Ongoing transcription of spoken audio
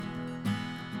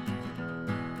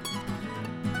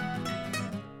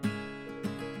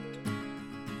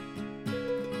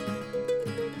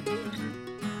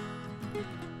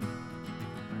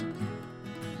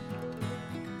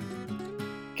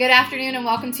Good afternoon and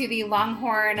welcome to the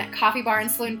Longhorn Coffee Bar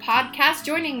and Saloon podcast.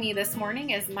 Joining me this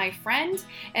morning is my friend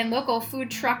and local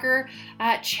food trucker,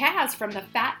 Chaz from the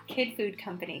Fat Kid Food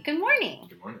Company. Good morning.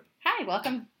 Good morning. Hi,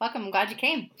 welcome. I'm glad you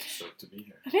came. Stoked to be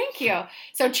here. Thank you.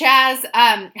 So Chaz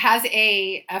has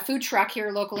a food truck here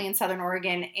locally in Southern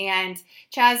Oregon. And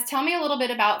Chaz, tell me a little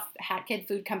bit about Fat Kid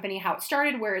Food Company, how it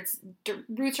started, where its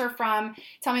roots are from.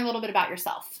 Tell me a little bit about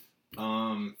yourself.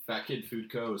 Fat Kid Food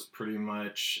Co. is pretty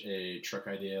much a truck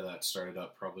idea that started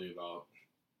up probably about,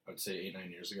 I would say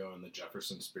 8-9 years ago in the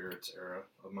Jefferson Spirits era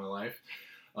of my life.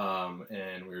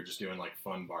 And we were just doing like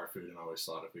fun bar food, and I always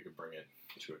thought if we could bring it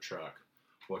to a truck,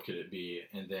 what could it be?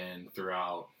 And then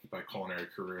throughout my culinary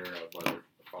career, of whether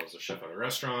if I was a chef at a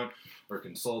restaurant or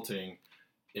consulting,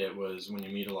 it was when you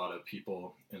meet a lot of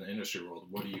people in the industry world,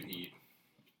 what do you eat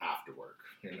after work?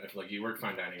 You know, if like you work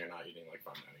fine dining, you're not eating like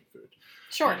fine dining food.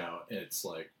 Sure. You know, it's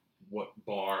like what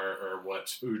bar or what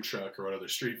food truck or what other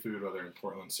street food, whether in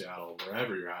Portland, Seattle,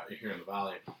 wherever you're at, here in the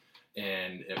Valley.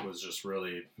 And it was just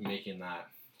really making that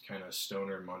kind of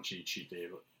stoner munchy cheat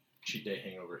day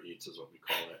hangover eats is what we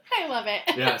call it. I love it.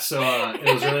 Yeah. So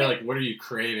it was really like, what are you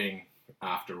craving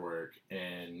after work?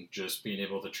 And just being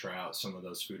able to try out some of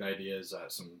those food ideas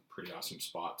at some pretty awesome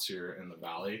spots here in the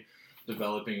Valley.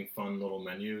 Developing fun little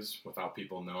menus without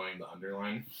people knowing the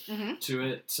underline to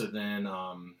it. So then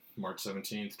March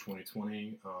 17th,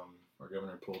 2020, our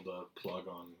governor pulled the plug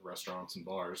on restaurants and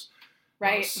bars.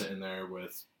 Right. I was sitting there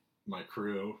with my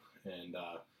crew and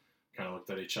kind of looked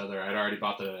at each other. I'd already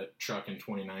bought the truck in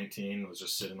 2019, was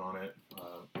just sitting on it.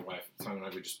 My wife at the time and I,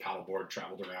 we just paddleboard,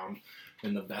 traveled around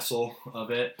in the vessel of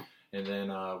it. And then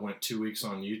went 2 weeks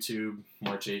on YouTube,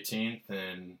 March 18th,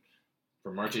 and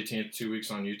from March 18th, 2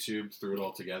 weeks on YouTube, threw it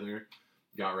all together,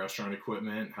 got restaurant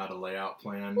equipment, had a layout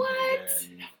plan, What? and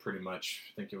then pretty much,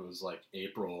 I think it was like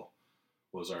April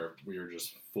we were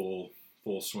just full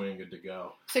swing, good to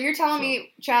go. So you're telling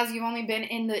me, Chaz, you've only been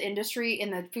in the industry,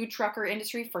 in the food trucker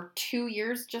industry for 2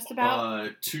 years, just about?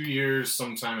 2 years,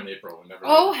 sometime in April.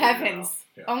 Oh, heavens.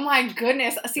 Yeah. Oh, my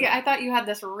goodness. See, I thought you had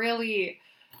this really...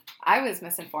 I was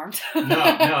misinformed. No,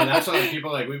 that's why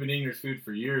people like, we've been eating your food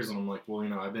for years, and I'm like, well, you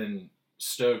know, I've been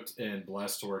stoked and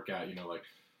blessed to work at, you know, like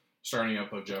starting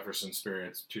up of Jefferson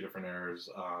Spirits, 2 different eras,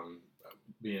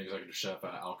 being executive chef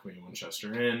at Alchemy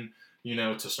Winchester Inn, you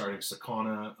know, to starting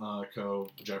Sakana Co.,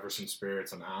 Jefferson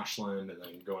Spirits and Ashland, and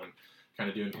then going kind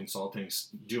of doing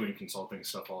consulting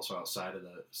stuff also outside of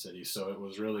the city. So it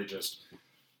was really just,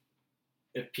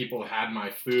 if people had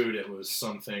my food, it was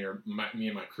something, or me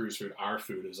and my crew's food, our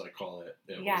food as I call it,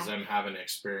 was them having an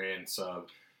experience of,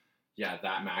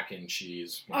 that mac and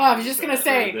cheese. Oh, I was just going to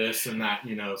say. This and that,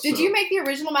 you know. Did you make the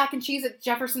original mac and cheese at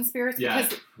Jefferson Spirits? Yeah,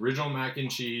 original mac and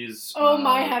cheese. Oh,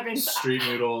 my heavens. Street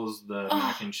noodles, the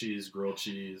mac and cheese, grilled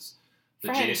cheese. The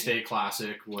J-State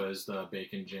Classic was the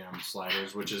bacon jam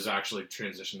sliders, which is actually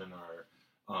transitioned in our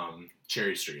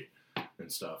Cherry Street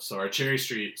and stuff. So our Cherry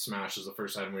Street smash is the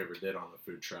first item we ever did on the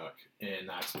food truck, and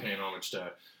that's paying homage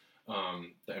to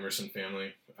the Emerson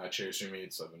family at Cherry Street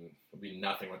Meats.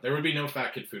 There would be no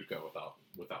Fat Kid Food Co.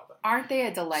 without them. Aren't they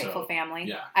a delightful family?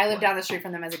 Yeah. I lived down the street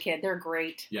from them as a kid. They're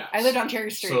great. Yeah. I lived on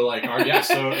Cherry Street. So like and I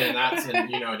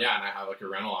have like a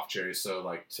rental off Cherry, so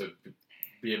like to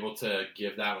be able to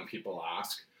give that when people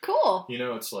ask. Cool. You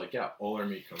know, it's like, all our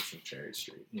meat comes from Cherry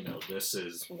Street. You know, this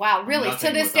is wow, really?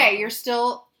 To this day, you're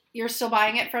still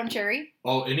buying it from Cherry?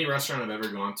 Oh, any restaurant I've ever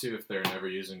gone to, if they're never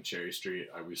using Cherry Street,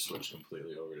 we switch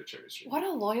completely over to Cherry Street. What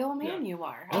a loyal man you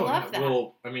are. I love that.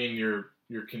 Well, I mean, you're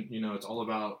you know, it's all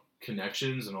about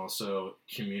connections and also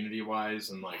community-wise,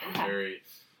 and like I'm very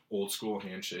old school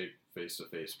handshake,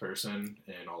 face-to-face person,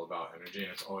 and all about energy,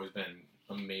 and it's always been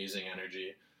amazing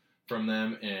energy from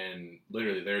them, and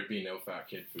literally there'd be no Fat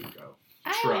Kid Food Co.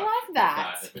 I love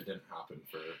that. If it didn't happen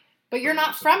for... But you're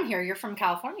not from here. You're from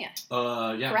California.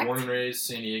 Correct? Born and raised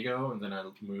San Diego, and then I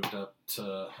moved up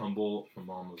to Humboldt. My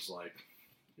mom was like,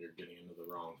 you're getting into the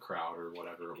wrong crowd or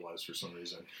whatever it was for some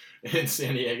reason. In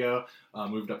San Diego,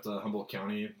 moved up to Humboldt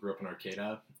County, grew up in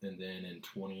Arcata, and then in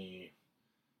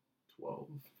 2012,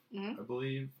 I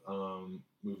believe,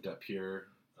 moved up here,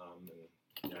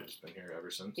 and I've just been here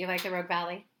ever since. You like the Rogue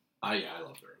Valley? I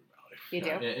love the Rogue Valley. You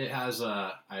do? It has,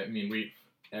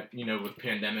 you know, with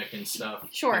pandemic and stuff,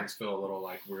 sure, things feel a little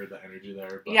like we're the energy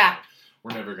there, but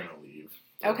we're never going to leave.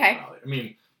 Okay. I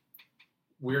mean,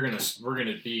 we're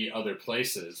gonna be other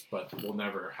places, but we'll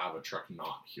never have a truck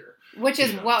not here. Which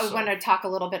is what we want to talk a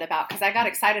little bit about, because I got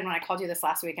excited when I called you this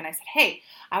last week and I said, hey,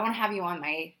 I want to have you on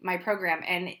my program.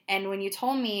 And when you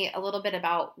told me a little bit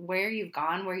about where you've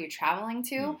gone, where you're traveling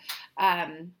to,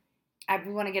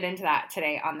 we want to get into that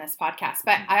today on this podcast.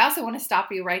 But I also want to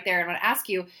stop you right there and want to ask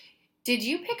you, Did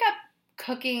you pick up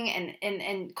cooking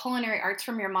and culinary arts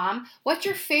from your mom? What's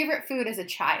your favorite food as a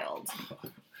child?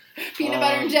 Peanut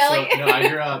butter and jelly? So, no, I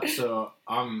grew up, so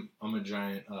I'm a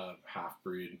giant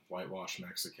half-breed whitewashed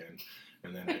Mexican,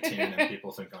 and then I tan and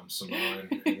people think I'm Samoan,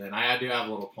 and then I do have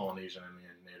a little Polynesian in me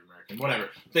and Native American, whatever,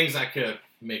 things that could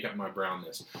make up my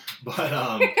brownness.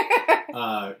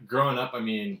 But growing up, I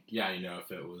mean, yeah, you know,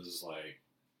 if it was like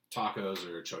tacos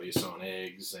or chorizo and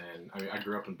eggs, and I mean, I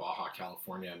grew up in Baja,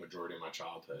 California, majority of my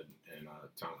childhood in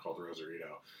a town called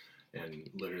Rosarito. And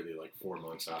literally like 4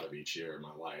 months out of each year of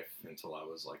my life until I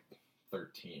was like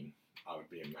 13, I would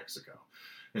be in Mexico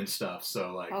and stuff.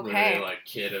 So like literally like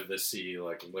kid of the sea,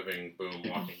 like living, boom,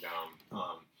 walking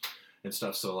down and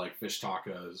stuff. So like fish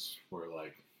tacos were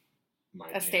like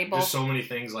my staple. There's so many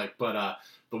things like, but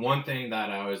the one thing that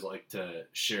I always like to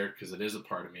share because it is a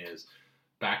part of me is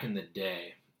back in the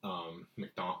day,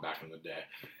 back in the day,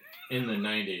 in the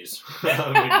 90s,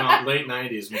 late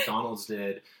 90s, McDonald's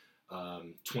did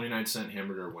 29-cent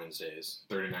hamburger Wednesdays,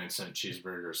 39-cent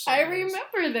cheeseburger Sundays. I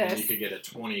remember this. And you could get a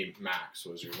 20 max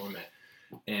was your limit.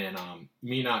 And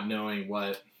me not knowing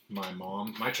what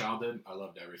my childhood, I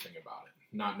loved everything about it.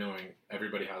 Not knowing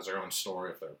everybody has their own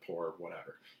story if they're poor,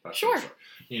 whatever. That's sure.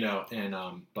 You know, and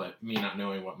but me not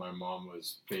knowing what my mom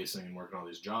was facing and working all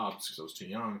these jobs because I was too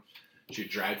young, she'd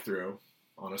drive through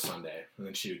on a Sunday and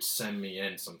then she would send me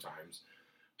in sometimes.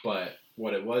 But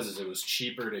what it was is it was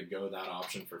cheaper to go that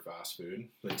option for fast food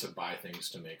than to buy things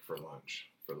to make for lunch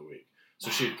for the week.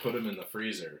 So she'd put them in the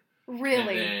freezer.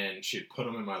 Really? And then she'd put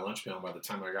them in my lunch pail by the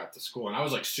time I got to school. And I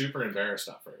was like super embarrassed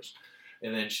at first.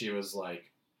 And then she was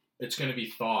like, it's going to be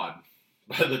thawed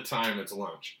by the time it's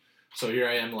lunch. So here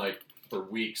I am like for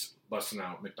weeks busting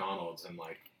out McDonald's and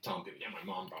like telling people, yeah, my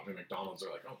mom brought me McDonald's.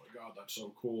 They're like, oh my God, that's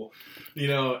so cool. You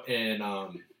know, and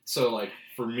so like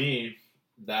for me,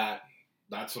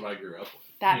 that's what I grew up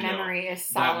with. That memory is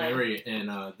solid. That memory and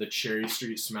the Cherry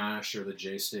Street Smash or the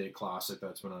J-State Classic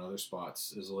that's been on other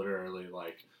spots is literally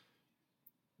like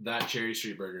that Cherry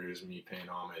Street burger is me paying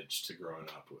homage to growing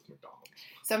up with McDonald's.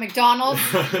 So McDonald's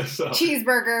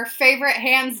cheeseburger, favorite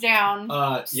hands down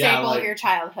staple like of your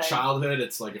childhood. Childhood,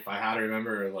 it's like if I had to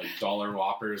remember like dollar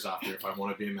Whoppers after if I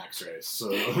want to be a Mex race.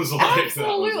 So it was like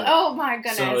absolutely. Oh my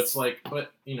goodness. So it's like,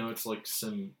 but you know, it's like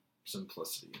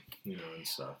simplicity, you know, and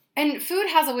stuff. And food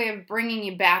has a way of bringing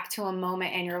you back to a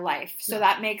moment in your life. So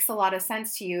that makes a lot of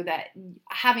sense to you that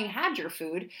having had your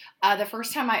food, the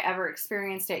first time I ever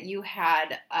experienced it, you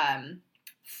had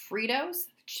Fritos,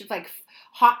 like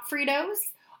hot Fritos.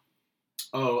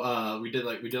 Oh, we did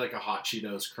like a hot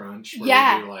Cheetos crunch.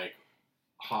 Where we do like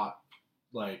hot,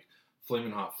 like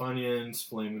flaming hot Funyuns,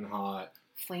 flaming hot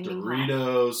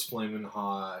Doritos, flaming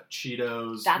hot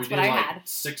Cheetos. That's what I had.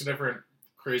 6 different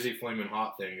crazy flaming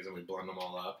hot things, and we blend them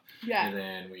all up. Yeah. And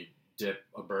then we dip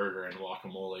a burger in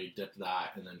guacamole, dip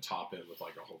that, and then top it with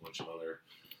like a whole bunch of other.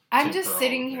 I'm just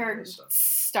sitting here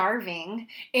starving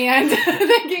and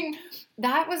thinking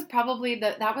that was probably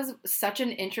that was such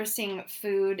an interesting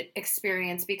food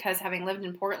experience because having lived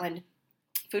in Portland,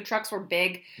 food trucks were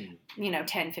big,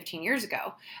 10, 15 years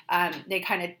ago. They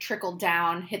kind of trickled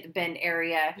down, hit the Bend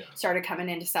area, started coming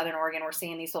into Southern Oregon. We're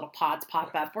seeing these little pods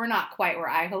pop up. We're not quite where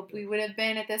I hoped we would have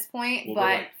been at this point. Well, but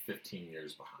we're like 15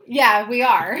 years behind. Yeah, we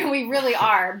are. We really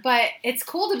are. But it's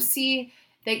cool to see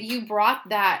that you brought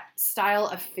that style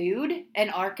of food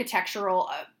and architectural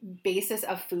basis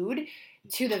of food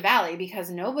to the Valley because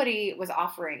nobody was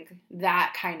offering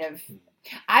that kind of.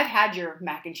 I've had your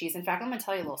mac and cheese. In fact, I'm going to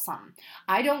tell you a little something.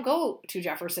 I don't go to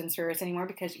Jefferson Spirits anymore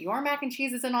because your mac and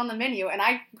cheese isn't on the menu, and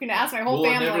I'm going to ask my whole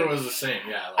family. It never was the same,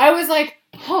 yeah. I was like,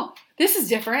 oh, this is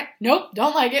different. Nope,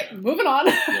 don't like it. Moving on.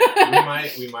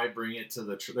 We might bring it to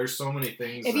the there's so many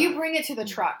things. If you bring it to the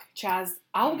truck, Chaz,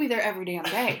 I will be there every damn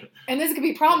day. And this could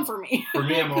be a problem for me. For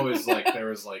me, I'm always like, there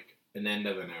was like an end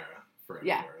of an era for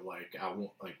everywhere. Like,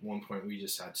 at one point, we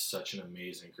just had such an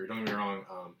amazing crew. Don't get me wrong,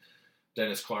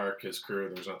 Dennis Clark, his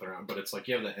crew, there's nothing around, but it's like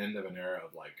you have the end of an era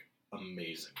of like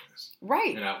amazingness.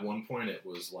 Right. And at one point it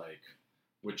was like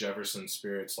with Jefferson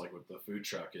Spirits, like with the food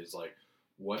truck, is like,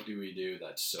 what do we do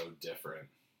that's so different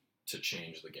to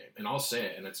change the game? And I'll say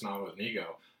it, and it's not with an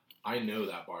ego. I know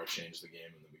that bar changed the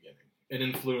game in the beginning. It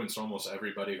influenced almost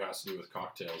everybody who has to do with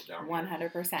cocktails down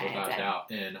 100%. Without doubt.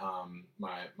 And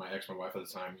my wife at the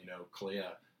time, Kalia,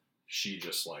 she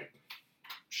just like,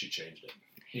 she changed it.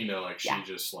 She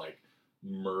just like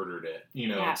murdered it,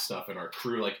 and stuff. And our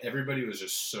crew, like everybody was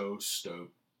just so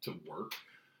stoked to work.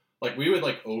 like we would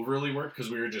like overly work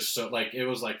because we were just so like it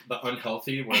was like the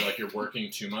unhealthy where like you're working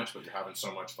too much but you're having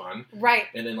so much fun, right?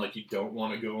 And then like you don't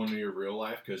want to go into your real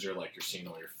life because you're seeing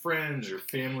all your friends, your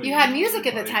family. You had music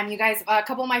at the time, you guys. A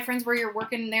couple of my friends where you're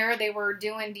working there, they were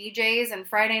doing DJs, and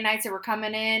Friday nights they were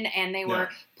coming in and they were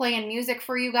playing music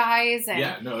for you guys. And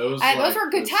it was those were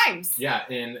good times. Yeah,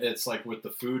 and it's like with the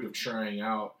food of trying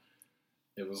out,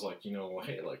 it was like, well,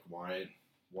 hey, like why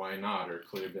not? Or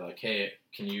Clea would be like, hey,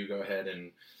 can you go ahead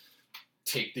and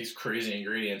take these crazy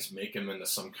ingredients, make them into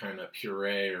some kind of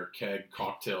puree or keg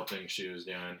cocktail thing she was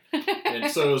doing. And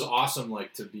so it was awesome,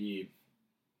 like, to be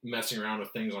messing around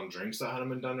with things on drinks that hadn't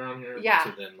been done around here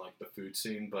to then, like, the food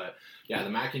scene. But, yeah,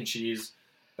 the mac and cheese,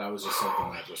 that was just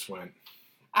something that just went.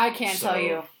 I can't tell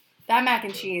you. That mac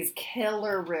and cheese,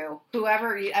 killer roux.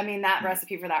 That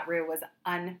recipe for that roux was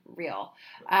unreal.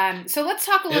 So let's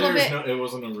talk a little bit. It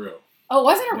wasn't a roux. Oh, it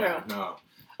wasn't a roux? No.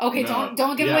 Okay,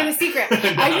 don't give away the secret.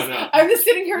 I'm just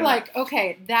sitting here like,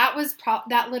 okay, that was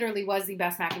that literally was the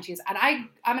best mac and cheese. And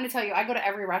I'm going to tell you, I go to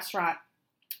every restaurant.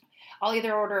 I'll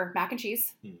either order mac and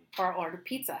cheese or I'll order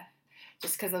pizza,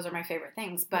 just because those are my favorite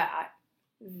things. But I'm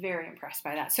very impressed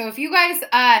by that. So if you guys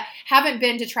haven't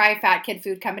been to try Fat Kid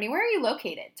Food Company, where are you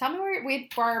located? Tell me where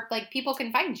people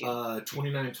can find you.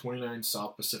 2929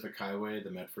 South Pacific Highway,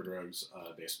 the Medford Rogues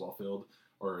baseball field.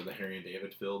 Or the Harry and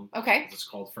David field. Okay. As it's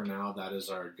called for now. That is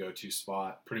our go-to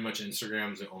spot. Pretty much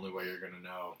Instagram is the only way you're going to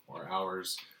know our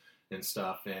hours and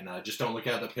stuff. And just don't look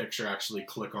at the picture. Actually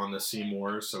click on the see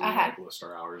more so we list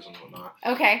our hours and whatnot.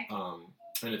 Okay.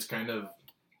 And it's kind of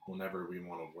whenever we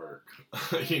want to work,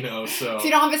 So you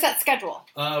don't have a set schedule?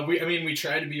 We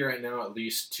try to be right now at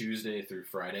least Tuesday through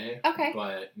Friday. Okay.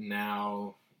 But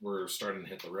now we're starting to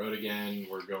hit the road again.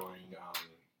 We're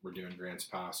doing Grants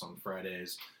Pass on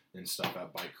Fridays and stuff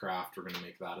at Bike Craft. We're going to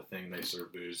make that a thing. They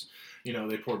serve booze.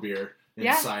 They pour beer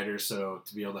and cider, so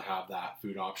to be able to have that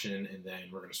food option. And then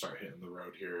we're going to start hitting the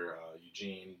road here,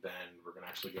 Eugene. Then we're going to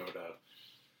actually go to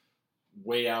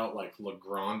way out, like, La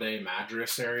Grande,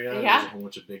 Madras area. Yeah. There's a whole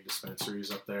bunch of big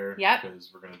dispensaries up there. Yep.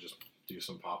 Because we're going to just do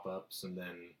some pop-ups. And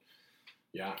then,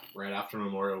 right after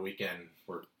Memorial Weekend,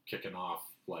 we're kicking off.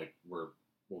 Like, we'll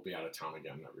be out of town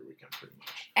again every weekend pretty much.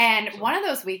 And one of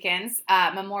those weekends,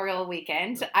 Memorial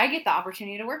Weekend, I get the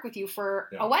opportunity to work with you for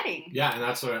a wedding. Yeah, and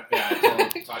that's what I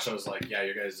told Tasha. I was like,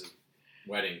 your guys'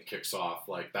 wedding kicks off.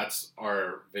 Like, that's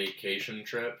our vacation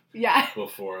trip. Yeah.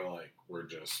 Before, like, we're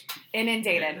just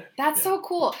inundated. That's so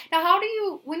cool. Now, how do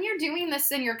you, when you're doing this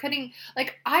and you're cutting,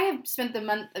 like, I have spent the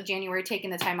month of January taking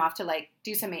the time off to, like,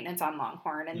 do some maintenance on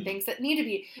Longhorn and things that need to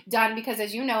be done because,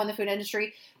 as you know, in the food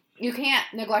industry, you can't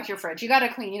neglect your fridge. You got to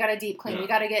clean. You got to deep clean. You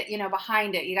got to get,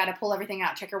 behind it. You got to pull everything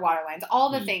out, check your water lines,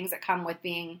 all the things that come with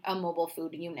being a mobile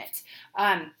food unit.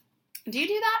 Do you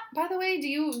do that, by the way? Do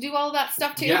you do all that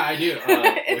stuff too? Yeah, I do.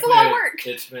 It's a lot of work.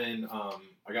 It's been,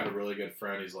 I got a really good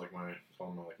friend. He's like my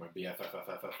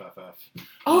BFFFFFF.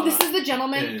 Oh, this is the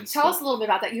gentleman. Tell us a little bit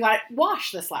about that. You got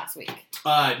washed this last week.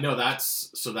 No,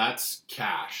 that's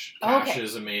Cash. Cash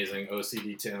is amazing. OC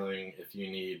detailing. If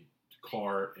you need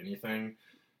car, anything,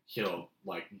 he'll,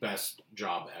 like, best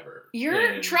job ever.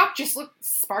 Your truck just looks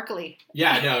sparkly.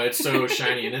 Yeah, no, it's so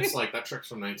shiny, and it's like that truck's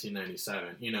from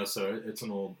 1997. So it's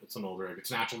an old rig.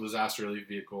 It's natural disaster relief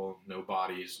vehicle, no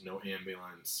bodies, no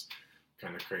ambulance,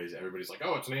 kind of crazy. Everybody's like,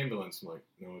 oh, it's an ambulance. I'm like,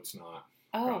 no, it's not.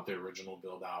 Got the original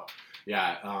build out.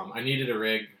 Yeah, I needed a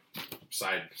rig.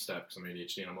 Side step, because I'm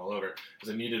ADHD and I'm all over,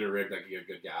 because I needed a rig that could get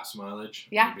good gas mileage.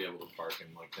 And be able to park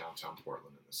in, like, downtown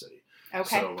Portland in the city.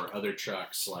 Okay. So where other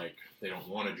trucks, like, they don't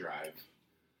want to drive,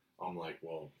 I'm like,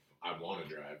 well, I want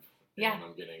to drive. And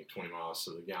I'm getting 20 miles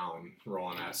to the gallon,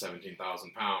 rolling at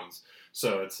 17,000 pounds.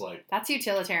 So it's like, that's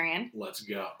utilitarian. Let's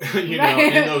go.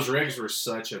 And those rigs were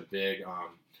such a big,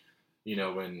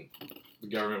 when the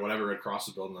government, whatever, Red Cross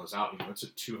was building those out, it's a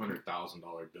 $200,000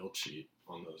 build sheet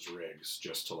on those rigs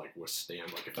just to, like,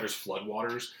 withstand, like, if there's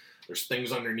floodwaters, there's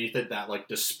things underneath it that, like,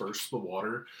 disperse the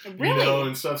water,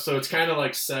 and stuff. So it's kind of,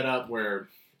 like, set up where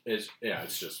it's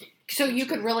just. So you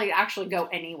could really actually go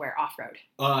anywhere off road.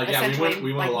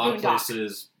 We went a lot of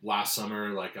places last summer,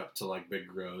 like, up to, like, Big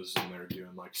Grows, and they're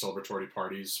doing, like, celebratory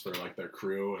parties for, like, their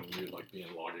crew, and we would, like, be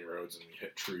in logging roads and we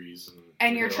hit trees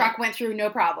and your truck went through no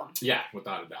problem. Yeah,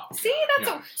 without a doubt. See,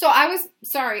 so I was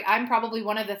sorry. I'm probably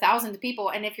one of the 1,000 people,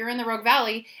 and if you're in the Rogue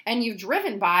Valley and you've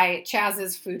driven by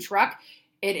Chaz's food truck,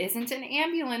 it isn't an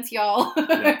ambulance, y'all.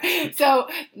 So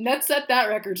let's set that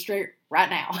record straight right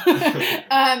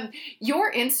now.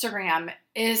 Your Instagram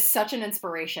is such an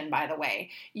inspiration, by the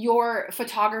way. Your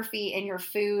photography and your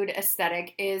food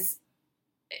aesthetic it's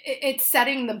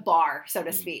setting the bar, so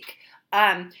to speak.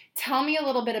 Tell me a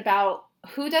little bit about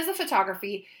who does the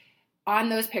photography, on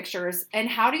those pictures, and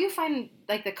how do you find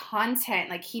like the content,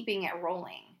 like keeping it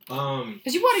rolling?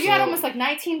 Because you had almost like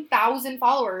 19,000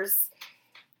 followers.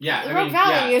 Yeah, the Rogue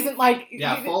Valley isn't like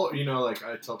follow. Like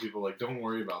I tell people, like don't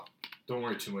worry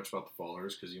too much about the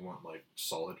followers because you want like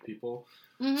solid people.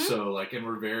 Mm-hmm. So like, and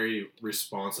we're very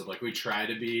responsive. Like we try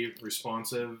to be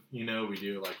responsive. We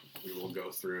do like we will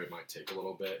go through. It might take a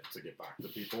little bit to get back to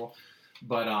people,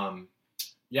 but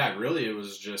yeah, really, it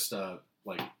was just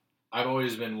like I've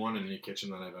always been one in any kitchen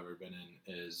that I've ever been in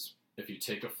is if you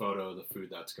take a photo of the food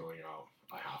that's going out,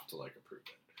 I have to like approve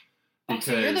it. Because,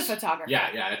 so you're the photographer.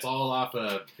 Yeah, it's all off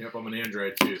of. Yep, I'm an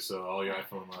Android too, so all your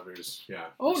iPhone lovers, yeah.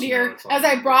 Oh dear! As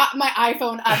I brought my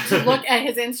iPhone up to look at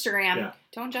his Instagram, yeah.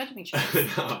 Don't judge me,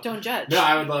 Chase. No. Don't judge. No,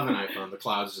 I would love an iPhone. The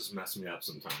clouds just mess me up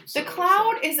sometimes. The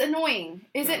cloud is annoying,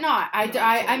 is it not?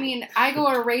 I mean, I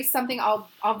go erase something. I'll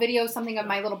video something of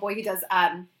my little boy. He does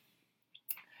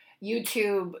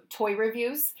YouTube toy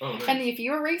reviews. Oh, nice. And if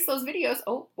you erase those videos,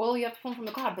 you have to pull them from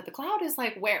the cloud. But the cloud is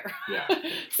like where? Yeah.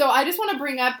 So I just want to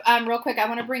bring up real quick. I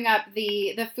want to bring up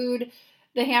the food,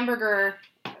 the hamburger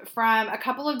from a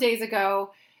couple of days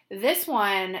ago. This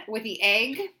one with the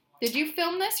egg. Did you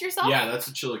film this yourself? Yeah, that's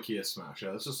a chilaquilla smash.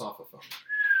 Yeah, that's just off of film.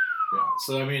 Yeah.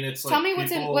 So I mean, it's like tell me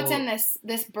what's in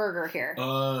this burger here.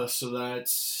 So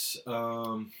that's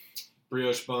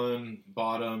brioche bun,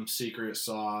 bottom, secret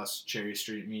sauce, cherry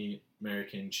street meat,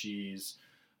 American cheese,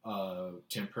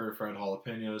 tempura fried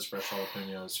jalapenos, fresh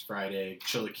jalapenos, fried egg,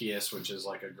 chilaquillas, which is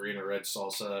like a green or red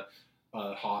salsa,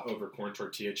 hot over corn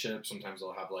tortilla chips. Sometimes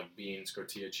they'll have like beans,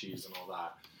 tortilla cheese, and all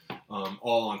that,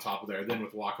 all on top of there. Then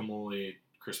with guacamole,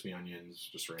 crispy onions,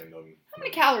 just random. How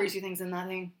many calories do you think's in that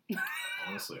thing?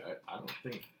 Honestly, I don't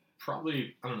think.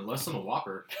 Probably, I don't know, less than a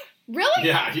Whopper. Really?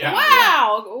 Yeah.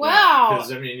 Wow.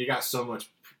 Because, I mean, you got so much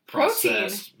protein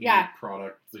processed meat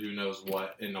product, who knows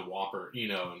what, in a Whopper,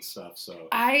 and stuff, so.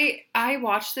 I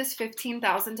watched this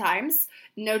 15,000 times.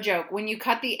 No joke. When you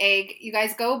cut the egg, you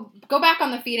guys go back on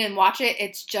the feed and watch it.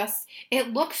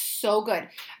 It looks so good.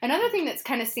 Another thing that's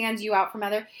kind of stands you out from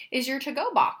other is your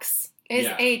to-go box. Is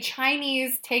a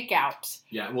Chinese takeout.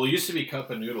 Yeah, well, it used to be cup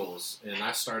of noodles, and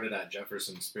I started at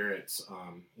Jefferson Spirits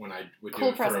when I would do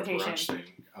it for a brunch thing.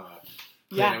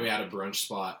 We had a brunch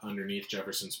spot underneath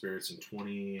Jefferson Spirits in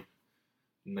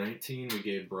 2019. We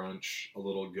gave brunch a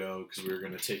little go because we were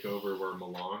going to take over where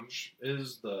Melange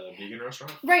is, the vegan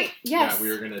restaurant. Right. Yes. Yeah, we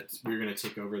were gonna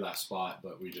take over that spot,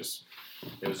 but it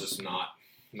was just not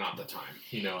the time,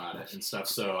 at it and stuff.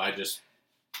 So I just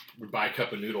would buy a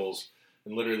cup of noodles.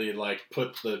 And literally, like,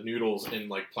 put the noodles in,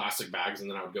 like, plastic bags,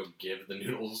 and then I would go give the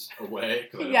noodles away,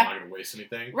 because I'm not going to waste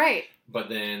anything. Right. But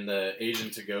then the Asian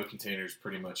to-go containers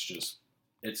pretty much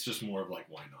it's just more of, like,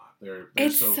 why not? They're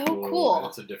it's so cool. And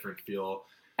it's a different feel.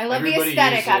 I love the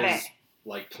aesthetic of it.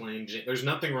 Like, there's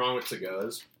nothing wrong with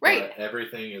to-go's. Right. But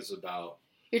everything is about...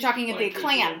 You're talking like, the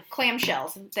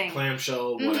clamshells and things.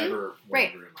 Clamshell, whatever it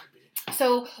might be.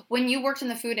 So when you worked in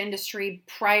the food industry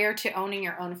prior to owning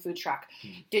your own food truck,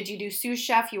 did you do sous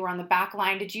chef? You were on the back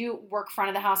line. Did you work front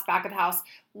of the house, back of the house?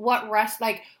 What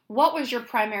was your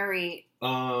primary?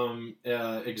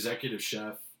 Executive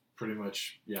chef, pretty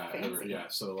much. Yeah.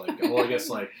 So like, I guess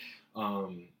like,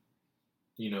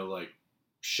 like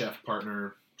chef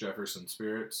partner Jefferson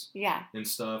Spirits. Yeah. And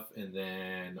stuff. And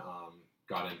then,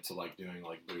 got into like doing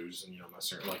like booze and,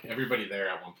 like everybody there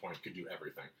at one point could do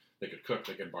everything. They could cook,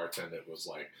 they could bartend. It was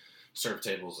like serve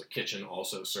tables, the kitchen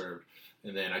also served.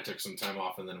 And then I took some time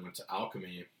off and then I went to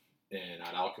Alchemy. And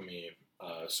at Alchemy,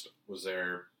 was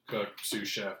there cook, sous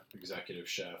chef, executive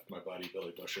chef, my buddy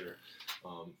Billy Busher,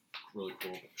 really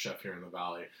cool chef here in the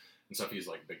Valley. And stuff, he's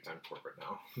like big time corporate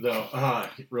now. Though,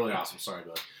 really awesome. Sorry,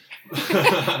 Billy.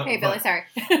 Hey, Billy, sorry.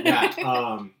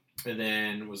 And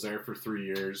then was there for 3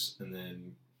 years and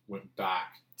then went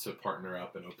back to partner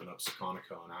up and open up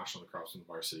Seconico and Ashland across from the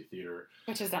Varsity Theater.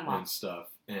 Which is done well. And stuff.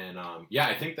 And, I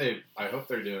hope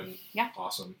they're doing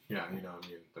awesome. Yeah,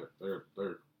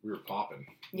 we were popping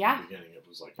in the beginning. It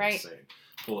was like insane.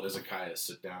 Full izakaya,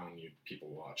 sit down, people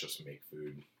watch us make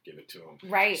food, give it to them.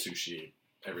 Right. Sushi,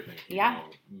 everything.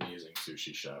 Amazing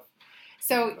sushi chef.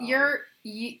 So let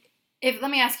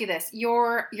me ask you this.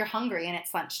 You're hungry and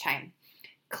it's lunchtime.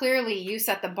 Clearly, you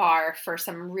set the bar for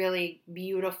some really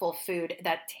beautiful food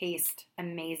that tastes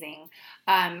amazing.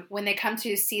 When they come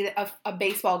to see a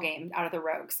baseball game out of the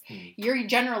Rogues, you're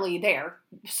generally there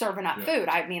serving up food.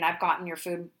 I mean, I've gotten your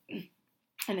food, and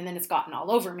then it's gotten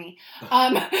all over me.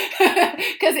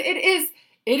 Because it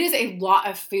is a lot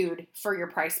of food for your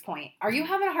price point. Are you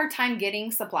having a hard time getting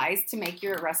supplies to make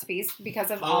your recipes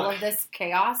because of all of this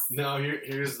chaos? No,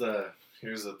 here's the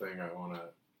thing I want to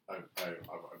I've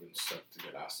been stoked to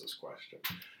get asked this question.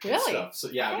 Really? So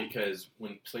yeah, because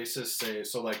when places say,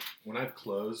 so like when I've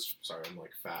closed, sorry, I'm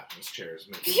like fat in this chair.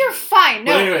 You're fine.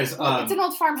 No, but anyways, it's an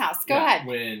old farmhouse. Go ahead.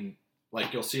 When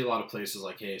like you'll see a lot of places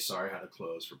like, hey, sorry, I had to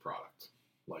close for product.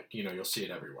 Like, you know, you'll see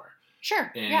it everywhere.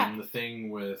 Sure. And the thing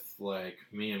with like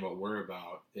me and what we're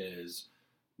about is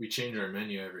we change our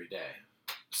menu every day.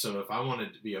 So if I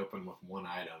wanted to be open with one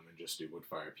item and just do wood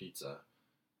fire pizza,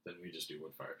 then we just do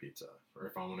wood fire pizza. Or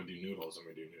if I want to do noodles, then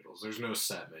we do noodles. There's no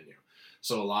set menu.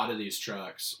 So a lot of these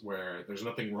trucks where there's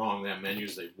nothing wrong, they have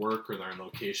menus, they work, or they're in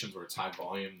locations where it's high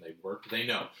volume, they work. They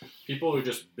know. People who are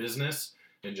just business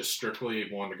and just strictly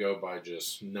want to go by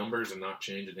just numbers and not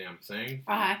change a damn thing,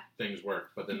 things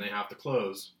work. But then they have to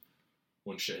close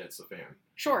when shit hits the fan.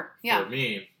 Sure, yeah. For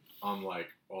me, I'm like,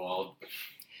 well, I'll...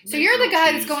 So you're the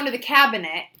guy that's going to the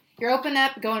cabinet. You're opening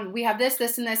up, going, we have this,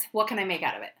 this, and this. What can I make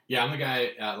out of it? Yeah, I'm the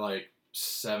guy at like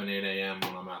 7, 8 a.m.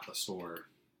 when I'm at the store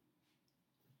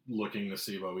looking to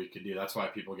see what we could do. That's why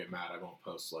people get mad. I won't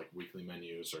post like weekly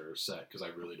menus or set because I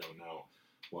really don't know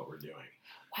what we're doing.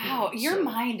 Wow, your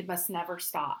mind must never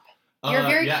stop. You're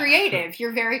very creative.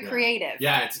 You're very creative.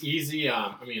 Yeah, it's easy.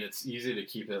 I mean, it's easy to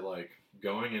keep it like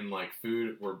going, and like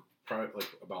food, we're probably like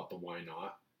about the why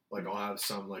not. Like I'll have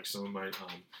some of my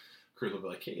crew will be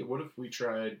like, hey, what if we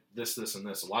tried this, this, and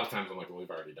this? A lot of times I'm like, well, we've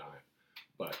already done it.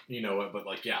 But you know what? But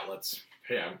like, yeah,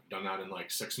 hey, I've done that in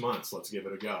like 6 months. Let's give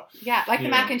it a go. Yeah, like the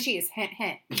mac and cheese. Hint,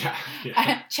 hint. Yeah.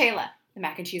 Shayla, the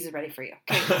mac and cheese is ready for you.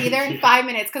 Okay, be there in 5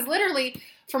 minutes. Because literally,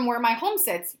 from where my home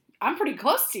sits, I'm pretty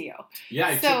close to you.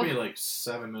 Yeah, it took me like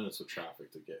 7 minutes of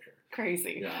traffic to get here.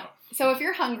 Crazy. Yeah. So if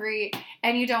you're hungry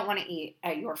and you don't want to eat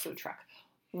at your food truck,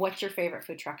 what's your favorite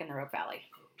food truck in the Rogue Valley?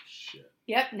 Oh, shit.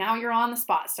 Yep, now you're on the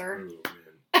spot, sir.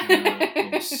 Oh,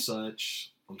 man. I'm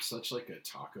such like a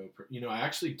taco. I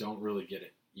actually don't really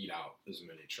eat out as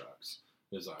many trucks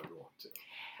as I would want to.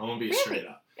 I'm gonna be straight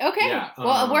up. Okay. Yeah,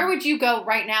 well, where would you go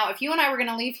right now if you and I were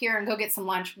gonna leave here and go get some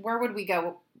lunch? Where would we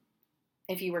go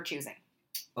if you were choosing?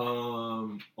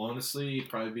 Honestly,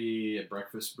 probably be a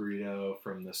breakfast burrito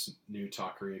from this new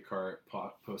taqueria cart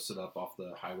posted up off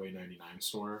the Highway 99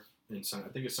 store in I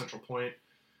think it's Central Point.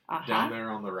 Down there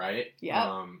on the right.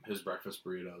 Yeah. His breakfast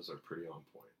burritos are pretty on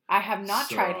point. I have not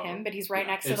tried him, but he's right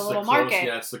next to the little market.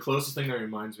 Yeah, it's the closest thing that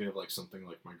reminds me of like something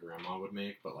like my grandma would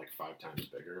make, but like 5 times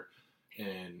bigger.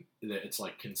 And it's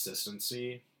like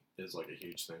consistency is like a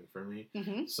huge thing for me.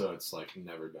 Mm-hmm. So it's like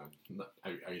never done. I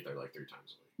eat there like 3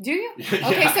 times a week. Do you?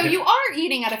 Okay, so you are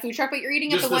eating at a food truck, but you're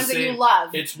eating at the ones that you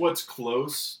love. It's what's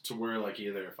close to where like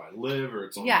either if I live or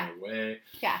it's on my way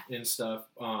and stuff.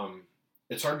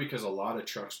 It's hard because a lot of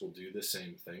trucks will do the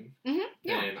same thing. Mm-hmm.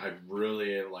 Yeah. And I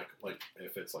really like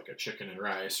if it's like a chicken and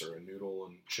rice or a noodle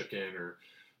and chicken or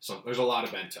something. There's a lot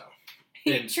of bento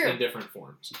in different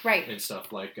forms. Right. And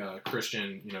stuff like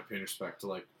Christian, paying respect to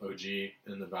like OG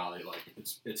in the Valley, like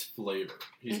it's flavor.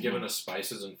 He's given us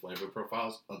spices and flavor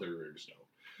profiles other rigs don't.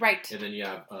 Right. And then you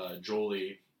have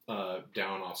Jolie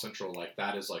down off Central, like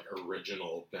that is like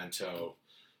original bento.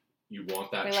 You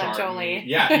want that chart. We love Jolie.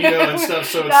 Yeah, and stuff.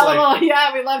 So it's like...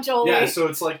 Yeah, we love Jolie. Yeah, so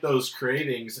it's like those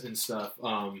cravings and stuff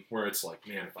where it's like,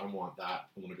 man, if I want that,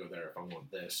 I want to go there. If I want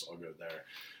this, I'll go there.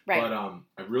 Right. But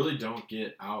I really don't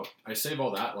get out. I save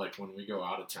all that like when we go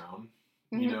out of town.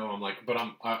 Mm-hmm. I'm like, but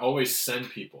I always send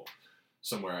people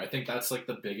somewhere. I think that's like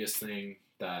the biggest thing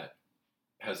that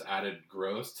has added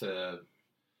growth to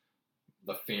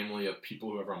the family of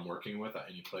people whoever I'm working with at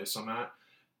any place I'm at.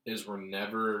 Is we're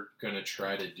never going to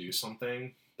try to do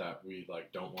something that we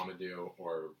like don't want to do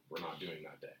or we're not doing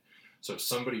that day. So if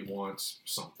somebody wants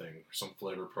something, some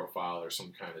flavor profile or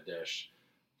some kind of dish,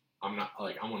 I'm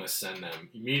going to send them.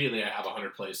 Immediately I have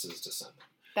 100 places to send them.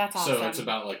 That's awesome. So it's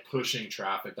about like pushing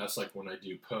traffic. That's like when I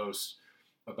do posts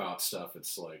about stuff,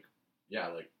 it's like, yeah,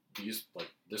 like these, like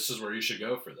this is where you should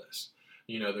go for this.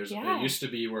 It used to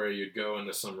be where you'd go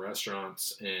into some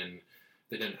restaurants and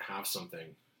they didn't have something.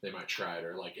 They might try it,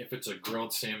 or like if it's a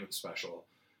grilled salmon special,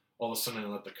 all of a sudden I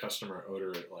let the customer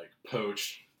order it like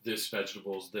poached, this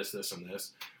vegetables, this, and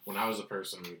this. When I was a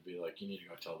person, it would be like, you need to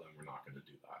go tell them we're not going to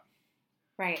do that.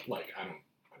 Right. Like I don't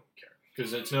care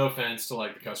because it's no offense to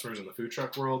like the customers in the food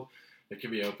truck world. They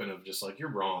can be open of just like you're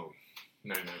wrong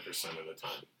 99% of the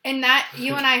time. And that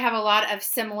you and I have a lot of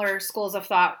similar schools of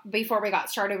thought. Before we got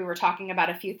started, we were talking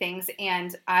about a few things,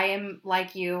 and I am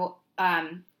like you.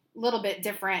 Little bit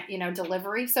different,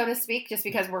 delivery, so to speak, just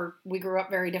because we grew up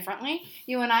very differently,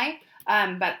 you and I.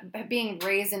 But being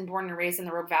born and raised in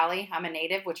the Rogue Valley, I'm a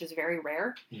native, which is very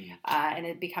rare, and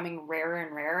it becoming rarer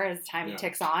and rarer as time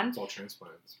ticks on. It's all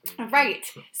transplants. Right.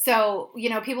 So,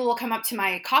 people will come up to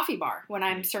my coffee bar when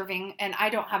I'm serving, and I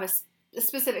don't have a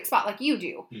specific spot like you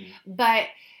do. Mm. But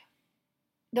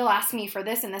they'll ask me for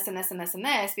this and this and this and this and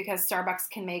this because Starbucks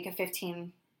can make a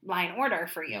 15-line order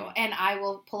for you. Mm. And I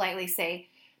will politely say,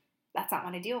 that's not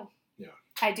what I do. Yeah.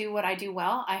 I do what I do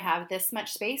well. I have this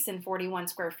much space in 41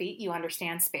 square feet. You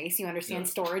understand space. You understand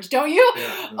storage, don't you?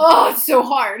 Yeah. Oh, it's so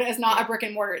hard. As not a brick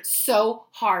and mortar, it's so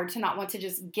hard to not want to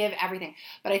just give everything.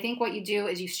 But I think what you do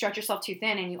is you stretch yourself too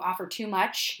thin and you offer too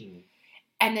much. Mm.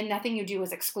 And then nothing you do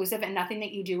is exclusive and nothing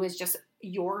that you do is just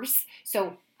yours.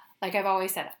 So like I've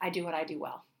always said, I do what I do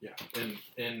well. Yeah.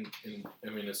 And I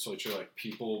mean, it's so true. Like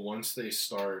people, once they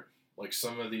start, like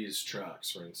some of these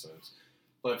trucks, for instance,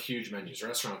 they'll have huge menus.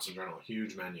 Restaurants in general,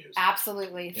 huge menus.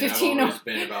 Absolutely. And 15 I've always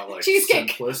been about like cheesecake.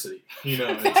 simplicity, you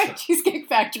know. Cheesecake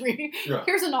Factory. Yeah.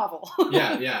 Here's a novel.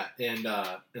 Yeah. And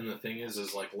the thing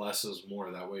is like less is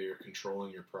more. That way you're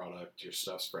controlling your product, your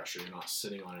stuff's fresher, you're not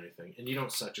sitting on anything, and you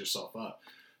don't set yourself up.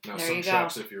 Now, There some you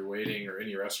trucks, go. if you're waiting, or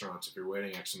any restaurants, if you're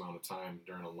waiting X amount of time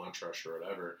during a lunch rush or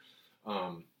whatever,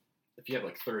 if you have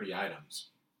like 30 items,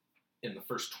 and the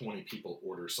first 20 people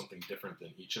order something different than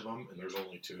each of them, and there's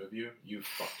only 2 of you, you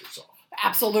fucked yourself.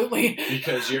 Absolutely.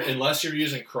 Because unless you're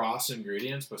using cross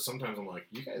ingredients, but sometimes I'm like,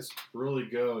 you guys really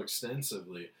go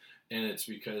extensively, and it's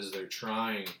because they're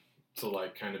trying to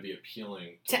like kind of be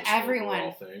appealing to this everyone.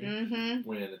 overall thing. Mm-hmm.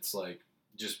 When it's like,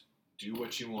 just do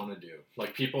what you want to do.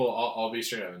 Like people, I'll be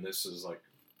straight up, and this is like,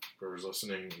 whoever's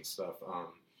listening and stuff,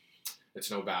 it's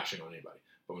no bashing on anybody.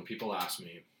 But when people ask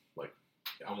me, like,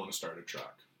 I want to start a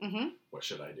truck, Mm-hmm. what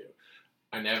should I do?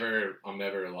 I'm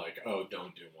never like, oh,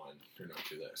 don't do one or don't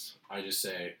do this. I just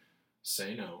say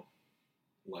no,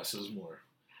 less is more,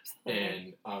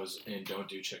 Absolutely. and don't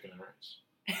do chicken and rice.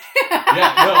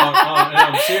 Yeah, no, and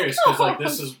I'm serious because like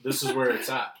this is where it's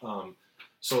at.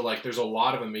 So like there's a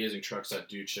lot of amazing trucks that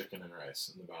do chicken and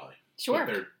rice in the valley. Sure.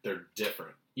 But they're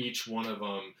different. Each one of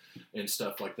them and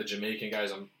stuff, like the Jamaican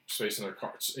guys, I'm spacing their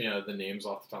cards, the names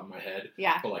off the top of my head.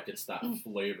 Yeah. But like it's that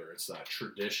flavor, it's that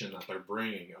tradition that they're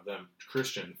bringing of them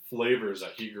Christian flavors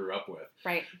that he grew up with,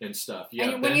 Right. and stuff. Yeah.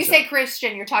 And when you say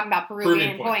Christian, you're talking about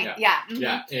Peruvian point. Yeah. Mm-hmm.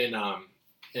 Yeah.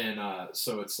 And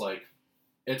so it's like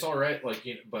it's all right, like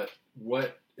but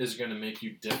what is going to make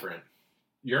you different?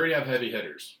 You already have heavy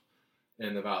hitters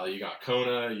in the valley. You got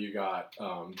Kona, you got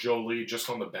Jolie, just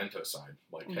on the bento side,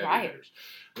 like heavy hitters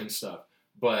and stuff.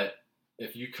 But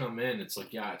if you come in, it's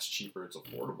like, yeah, it's cheaper, it's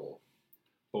affordable.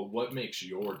 But what makes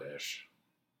your dish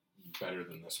better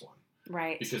than this one?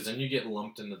 Right. Because then you get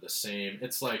lumped into the same.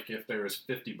 It's like if there was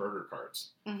 50 burger carts.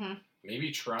 Mm-hmm.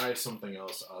 Maybe try something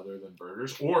else other than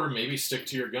burgers, or maybe stick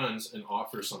to your guns and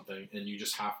offer something, and you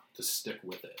just have to stick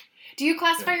with it. Do you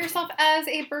classify yourself as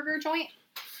a burger joint?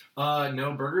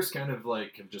 No, burgers kind of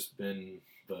like have just been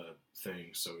the thing,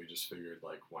 so we just figured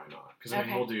like, why not? Because I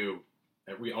mean,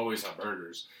 we always have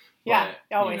burgers. Yeah,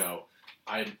 but, always.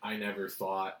 I never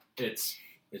thought it's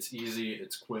easy,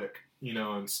 it's quick,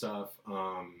 and stuff.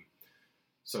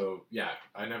 So yeah,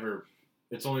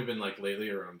 it's only been like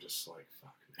lately where I'm just like,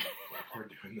 fuck, man, like, we're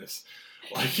doing this,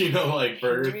 like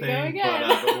burger thing.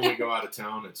 But when we go out of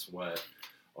town, it's what.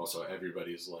 Also,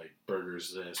 everybody's like,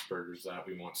 burgers this, burgers that.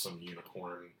 We want some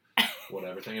unicorn,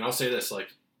 whatever thing. And I'll say this, like,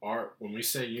 when we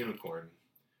say unicorn,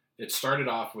 it started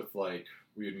off with like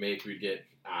we'd get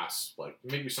asked like,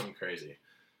 make me something crazy.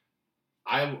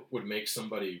 I'd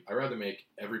rather make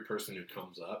every person who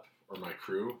comes up or my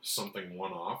crew something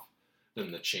one-off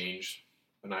than to change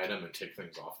an item and take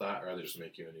things off that. I'd rather just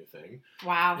make you a new thing.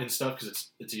 Wow. And stuff,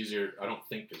 because it's easier. I don't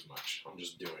think as much. I'm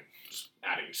just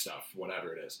adding stuff,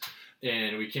 whatever it is.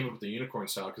 And we came up with the unicorn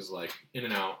style because like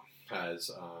In-N-Out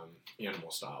has animal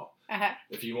style. Uh-huh.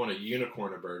 If you want a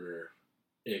unicorn burger,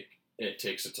 it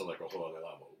takes it to like a whole other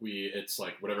level. It's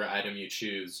like whatever item you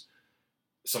choose,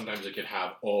 sometimes it could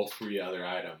have all 3 other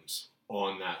items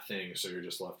on that thing, so you're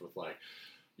just left with like,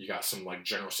 you got some like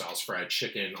General Tso's fried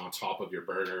chicken on top of your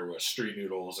burger with street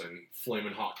noodles and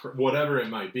flaming hot, whatever it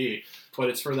might be. But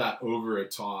it's for that over the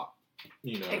top,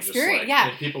 experience. Just like, yeah.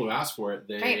 And people who ask for it,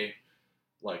 they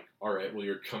like, all right, well,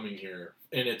 you're coming here,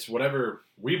 and it's whatever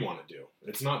we want to do.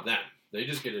 It's not them. They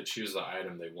just get to choose the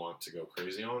item they want to go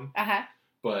crazy on. Uh-huh.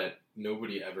 But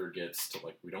nobody ever gets to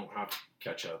like, we don't have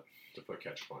ketchup to put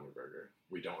ketchup on your burger.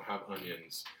 We don't have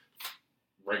onions.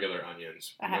 Regular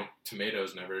onions. Uh-huh.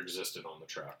 Tomatoes never existed on the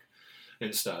truck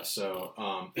and stuff. So,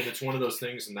 and it's one of those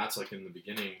things, and that's like in the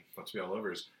beginning, not to be all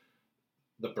over, is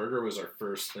the burger was our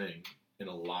first thing, and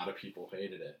a lot of people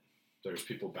hated it. There's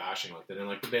people bashing like they didn't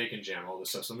like the bacon jam, all this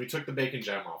stuff. So when we took the bacon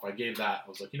jam off, I gave that. I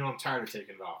was like, I'm tired of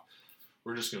taking it off.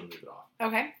 We're just going to leave it off.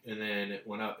 Okay. And then it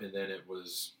went up, and then it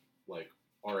was like,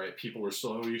 all right, people were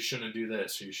still, oh, you shouldn't do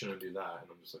this, or you shouldn't do that.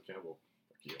 And I'm just like, yeah, well,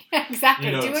 fuck you.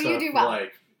 Exactly. Do what you do well.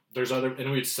 Like, there's other,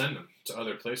 and we'd send them to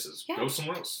other places. Yeah. Go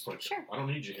somewhere else. Like, Sure. I don't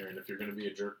need you here. And if you're going to be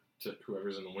a jerk to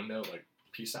whoever's in the window, like,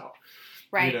 peace out.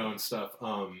 Right. You know, and stuff.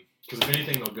 Because if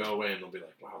anything, they'll go away and they'll be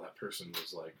like, wow, that person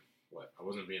was like, what? I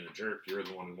wasn't being a jerk. You're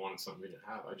the one who wanted something we didn't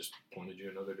have. I just pointed you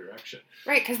another direction.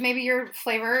 Right, because maybe your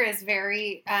flavor is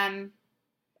very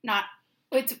not.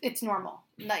 It's normal,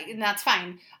 like, and that's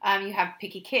fine. You have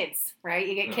picky kids, right?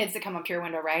 You get kids that come up to your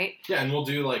window, right? Yeah, and we'll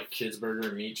do like kids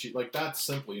burger, meat cheese. Like that's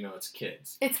simple, you know. It's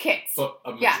kids. It's kids. But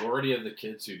a majority of the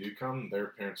kids who do come, their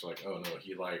parents are like, oh no,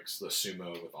 he likes the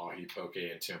sumo with ahi poke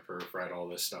and tempura fried, all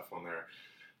this stuff on there.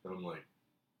 And I'm like,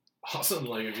 awesome.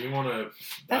 Like if you want to,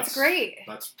 that's great.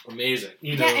 That's amazing.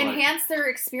 You know, enhance their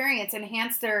experience,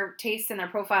 enhance their taste and their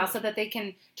profile, so that they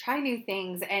can try new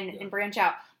things and branch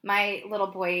out. My little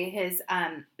boy,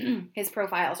 his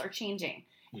profiles are changing.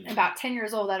 About 10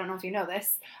 years old. I don't know if you know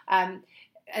this.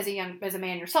 As a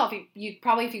man yourself, you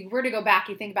probably, if you were to go back,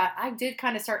 you think about, I did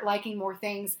kind of start liking more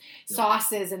things,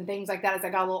 sauces and things like that as I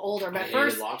got a little older. But I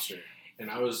hated lobster, and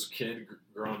I was a kid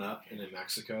growing up, and in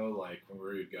Mexico, like when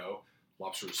we would go,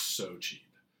 lobster was so cheap,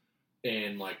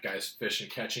 and like guys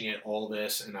fishing, catching it, all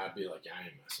this, and I'd be like, yeah, I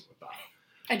ain't messing with that.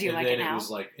 I do like it now. And then it was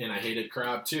like, and I hated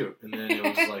crab too. And then it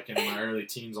was like in my early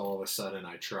teens, all of a sudden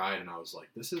I tried, and I was like,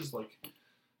 this is like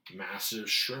massive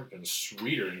shrimp and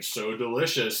sweeter and so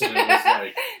delicious. And it was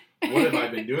like, what have I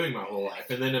been doing my whole life?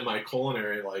 And then in my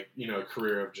culinary, like, you know,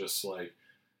 career of just like,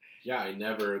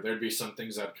 there'd be some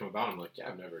things that'd come about. I'm like,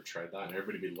 I've never tried that. And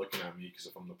everybody'd be looking at me because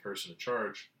if I'm the person in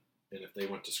charge, and if they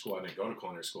went to school, I didn't go to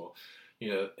culinary school,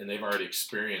 you know, and they've already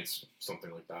experienced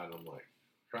something like that. And I'm like,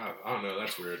 crab, I don't know,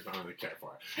 that's weird. I don't really care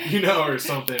for it, you know, or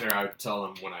something. Or I would tell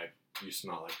them when I used to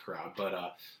not like crab,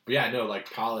 but yeah, no,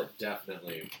 like palate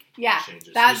definitely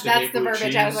changes. That's the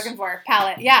verbiage I was looking for.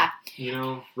 Palate, You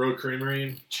know, Road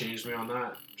Creamery changed me on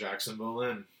that. Jacksonville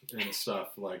Inn and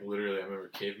stuff. Like literally, I remember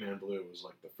Caveman Blue was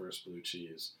like the first blue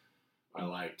cheese I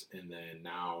liked, and then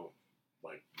now,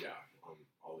 like,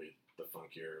 I'll eat the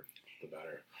funkier, the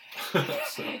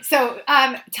better. So,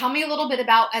 tell me a little bit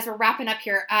about, as we're wrapping up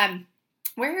here,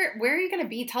 where are you going to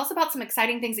be? Tell us about some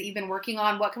exciting things that you've been working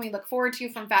on. What can we look forward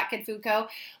to from Fat Kid Food Co?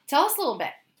 Tell us a little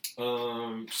bit.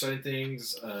 Exciting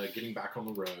things, getting back on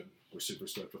the road. We're super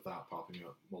stoked with that, popping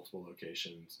up multiple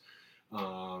locations.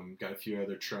 Got a few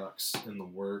other trucks in the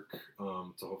work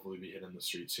to hopefully be hitting the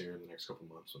streets here in the next couple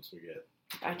months once we get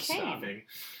staffing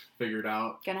figured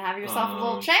out. Gonna have yourself a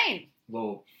little chain.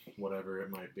 Little whatever it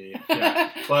might be. Yeah.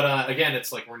 But again,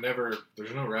 it's like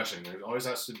there's no rushing. There always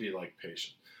has to be like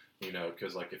patient, you know,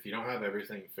 because like if you don't have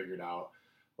everything figured out,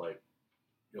 like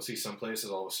you'll see some places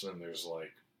all of a sudden there's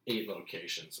like 8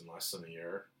 locations in less than a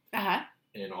year.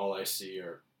 And all I see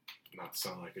are, not to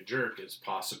sound like a jerk, is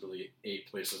possibly 8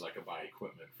 places I could buy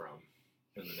equipment from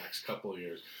in the next couple of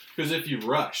years. Because if you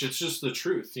rush, it's just the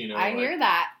truth, you know. I hear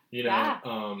that. You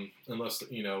know, unless,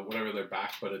 you know, whatever they're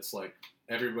back, but it's like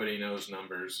everybody knows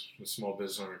numbers, the small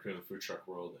business owner in the food truck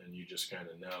world, and you just kind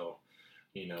of know,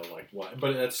 you know, like what.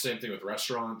 But that's the same thing with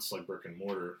restaurants, like brick and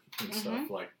mortar and stuff.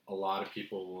 Like a lot of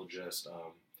people will just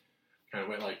kind of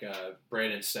wait, like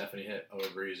Brandon and Stephanie hit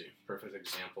Over Easy, perfect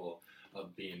example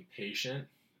of being patient.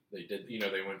 They did, you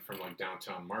know, they went from like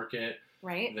downtown market,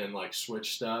 right? Then like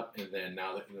switched up, and then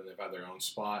now they've had their own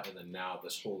spot, and then now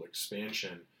this whole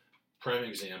expansion. Prime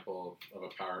example of a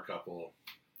power couple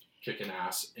kicking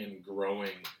ass and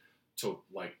growing to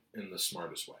like in the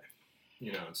smartest way,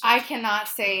 you know. I cannot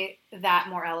say that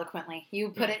more eloquently. You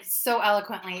put it so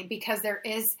eloquently, because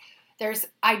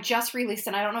I just released,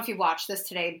 and I don't know if you watched this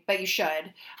today, but you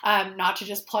should, not to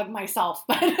just plug myself,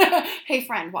 but hey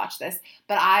friend, watch this.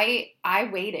 But I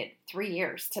waited 3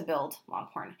 years to build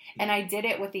Longhorn, and I did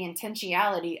it with the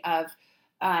intentionality of,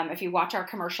 if you watch our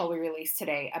commercial we released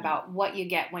today about what you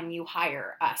get when you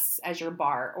hire us as your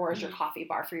bar or as your coffee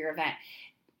bar for your event.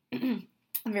 I'm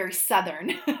very Southern.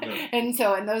 and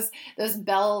those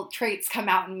Belle traits come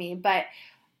out in me, but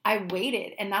I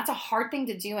waited, and that's a hard thing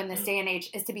to do in this day and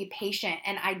age, is to be patient.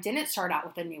 And I didn't start out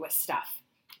with the newest stuff.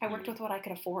 I worked with what I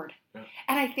could afford. And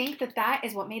I think that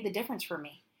is what made the difference for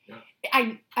me.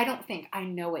 I don't think, I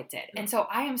know it did. And so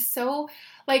I am so,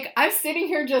 like, I'm sitting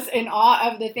here just in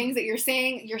awe of the things that you're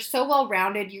saying. You're so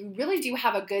well-rounded. You really do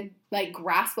have a good, like,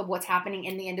 grasp of what's happening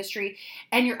in the industry,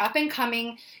 and you're up and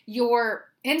coming. Your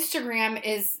Instagram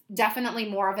is definitely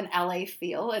more of an LA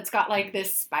feel. It's got like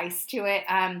this spice to it.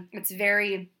 It's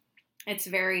very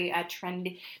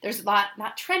trendy. There's a lot,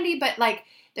 not trendy, but like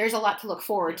there's a lot to look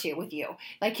forward to with you.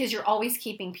 Like, cause you're always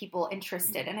keeping people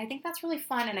interested. And I think that's really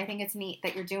fun. And I think it's neat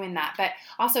that you're doing that, but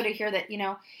also to hear that, you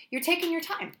know, you're taking your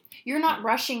time. You're not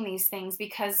rushing these things,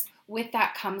 because with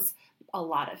that comes a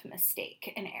lot of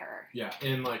mistake and error. Yeah,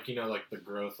 and like, you know, like the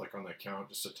growth, like on the account,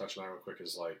 just to touch on that real quick,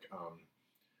 is like,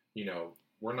 you know,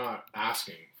 we're not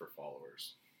asking for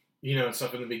followers, you know, and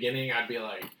stuff. In the beginning, I'd be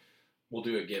like, we'll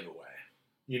do a giveaway,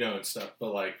 you know, and stuff.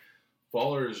 But like,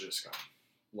 followers just come,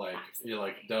 like, you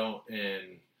like don't,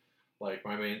 and like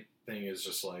my main thing is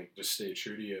just like, just stay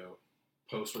true to you,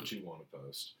 post what you want to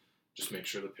post, just make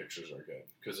sure the pictures are good,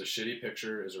 because a shitty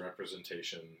picture is a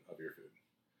representation of your food.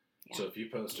 Yeah. So if you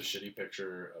post a shitty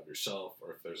picture of yourself,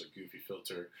 or if there's a goofy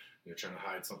filter and you're trying to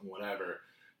hide something, whatever,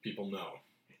 people know.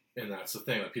 And that's the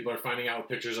thing. Like, people are finding out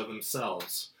pictures of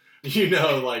themselves. You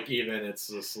know, like, even it's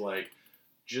just like,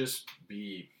 just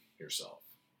be yourself.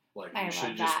 Like, you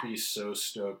should just be so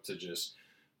stoked to just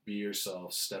be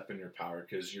yourself, step in your power,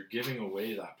 because you're giving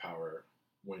away that power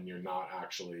when you're not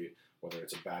actually, whether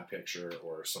it's a bad picture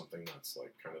or something that's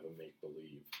like kind of a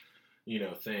make-believe, you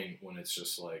know, thing, when it's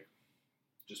just like,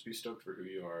 just be stoked for who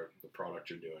you are, the product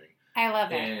you're doing. I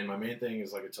love it. And my main thing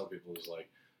is, like I tell people, is like,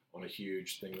 on a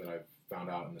huge thing that I've found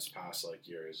out in this past like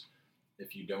year is,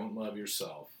 if you don't love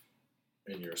yourself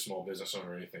and you're a small business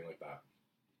owner or anything like that,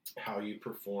 how you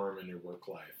perform in your work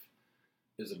life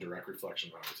is a direct reflection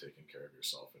of how you're taking care of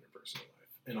yourself in your personal life.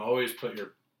 And always put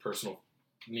your personal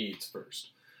needs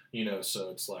first. You know, so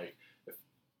it's like, if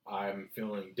I'm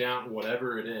feeling down,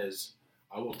 whatever it is,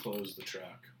 I will close the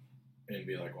truck and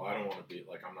be like, well, I don't want to be,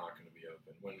 like, I'm not going to be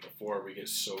open. When before we get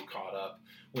so caught up,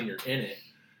 when you're in it,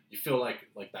 you feel like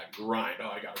that grind. Oh,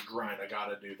 I got to grind. I got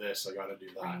to do this. I got to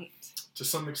do that. Right. To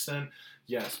some extent,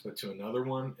 yes. But to another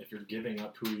one, if you're giving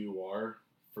up who you are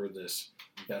for this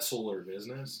vessel or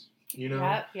business, you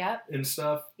know, yep. and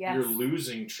stuff, you're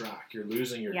losing track. You're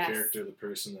losing your character, the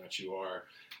person that you are,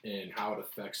 and how it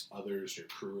affects others, your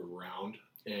crew around.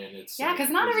 And it's because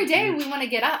not every day we want to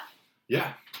get up.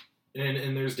 Yeah.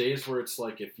 And there's days where it's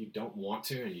like, if you don't want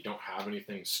to and you don't have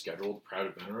anything scheduled,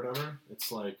 private event or whatever,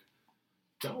 it's like,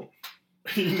 don't.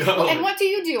 You know? And what do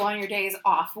you do on your days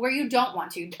off where you don't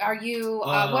want to? Are you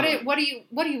what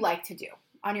do you like to do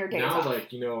on your days off? Now,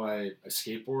 like, you know, I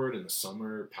skateboard in the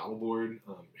summer, paddleboard,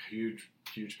 huge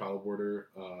paddleboarder,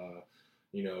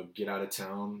 you know, get out of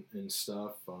town and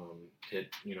stuff,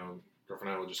 you know,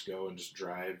 girlfriend and I will just go and just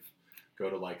drive,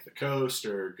 go to like the coast,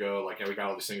 or go like, we got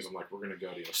all these things. I'm like, we're going to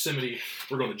go to Yosemite,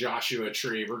 we're going to Joshua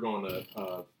Tree, we're going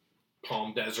to,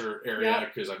 Palm Desert area,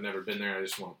 because I've never been there. I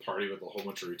just want to party with a whole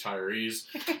bunch of retirees,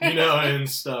 you know, and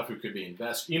stuff who could be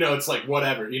invest. You know, it's like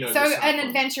whatever, you know. So an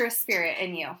adventurous spirit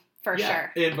in you, for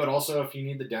sure. But also, if you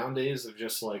need the down days of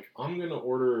just like, I'm gonna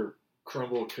order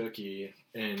crumble cookie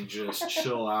and just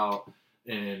chill out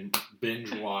and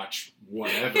binge watch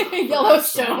whatever.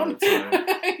 Yellowstone.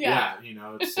 Yeah, you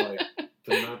know, it's like,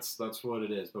 then that's what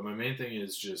it is. But my main thing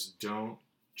is just don't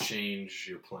change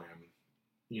your plan.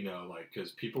 You know, like,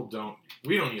 because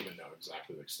we don't even know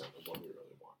exactly the extent of what we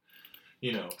really want,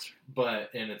 you know,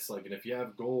 and it's like, and if you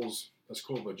have goals, that's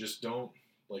cool, but just don't,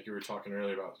 like you were talking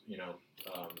earlier about, you know,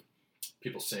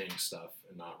 people saying stuff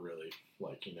and not really,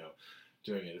 like, you know,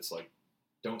 doing it. It's like,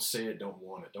 don't say it, don't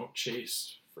want it, don't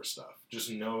chase for stuff.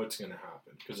 Just know it's going to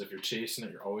happen, because if you're chasing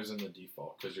it, you're always in the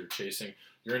default, because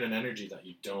you're in an energy that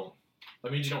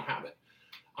means you don't have it.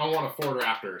 I want a Ford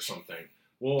Raptor or something.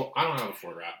 Well, I don't have a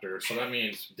Ford Raptor, so that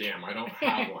means, damn, I don't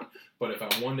have one. But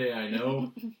if one day I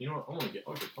know, you know what, I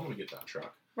want to get that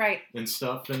truck, right, and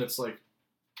stuff, then it's like,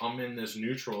 I'm in this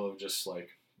neutral of just like,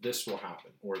 this will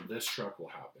happen, or this truck will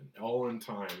happen, all in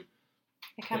time.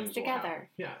 It comes together.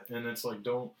 Yeah, and it's like,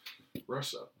 don't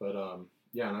rush up. But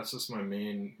yeah, and that's just my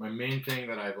main thing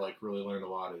that I've like really learned a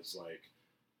lot is like,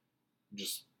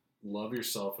 just love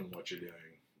yourself and what you're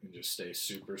doing, and just stay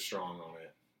super strong on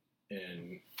it,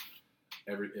 and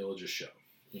it'll just show,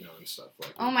 you know, and stuff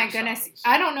like. Oh my goodness! Happens.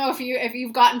 I don't know if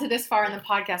you've gotten to this far in the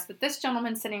podcast, but this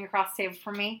gentleman sitting across the table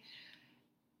from me,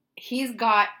 he's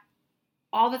got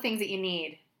all the things that you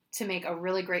need to make a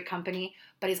really great company,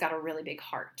 but he's got a really big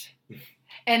heart.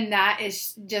 And that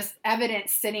is just evident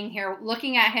sitting here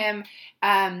looking at him.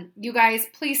 You guys,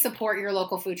 please support your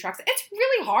local food trucks. It's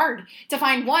really hard to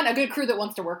find, a good crew that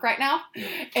wants to work right now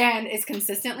and is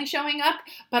consistently showing up.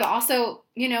 But also,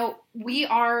 you know,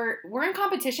 we're in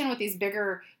competition with these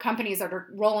bigger companies that are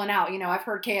rolling out. You know, I've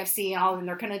heard KFC and all of them,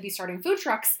 they're going to be starting food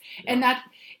trucks. Yeah. And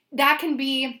that can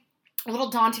be a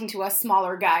little daunting to us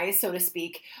smaller guys, so to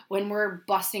speak, when we're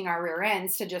busting our rear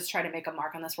ends to just try to make a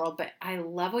mark on this world. But I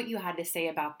love what you had to say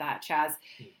about that, Chaz.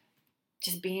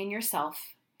 Just being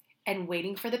yourself and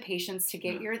waiting for the patience to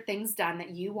get your things done that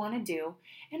you want to do,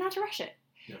 and not to rush it.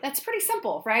 Yeah. That's pretty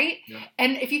simple, right? Yeah.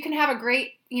 And if you can have a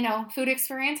great, food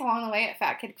experience along the way at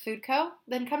Fat Kid Food Co.,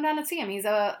 then come down and see him. He's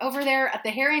over there at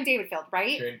the Harry and David Field,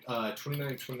 right?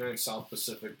 2929 South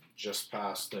Pacific, just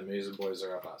past the Amazing Boys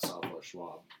are up at Southwest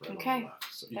Schwab, right Okay. on the left.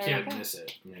 So you can't miss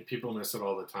it. I mean, people miss it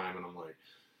all the time, and I'm like,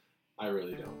 I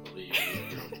really don't believe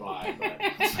you drove by, but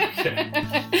it's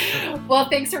okay. Well,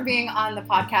 thanks for being on the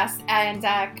podcast, and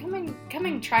come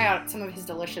and try out some of his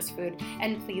delicious food,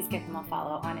 and please give him a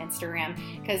follow on Instagram,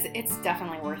 because it's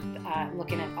definitely worth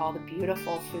looking at all the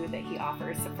beautiful food that he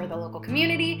offers for the local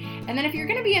community. And then if you're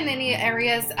going to be in any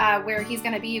areas where he's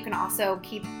going to be, you can also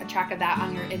keep a track of that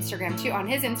on your Instagram too, on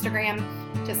his Instagram.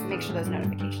 Just make sure those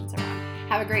notifications are on.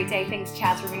 Have a great day. Thanks,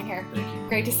 Chaz, for being here. Thank you.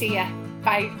 Great to see you.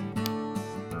 Bye.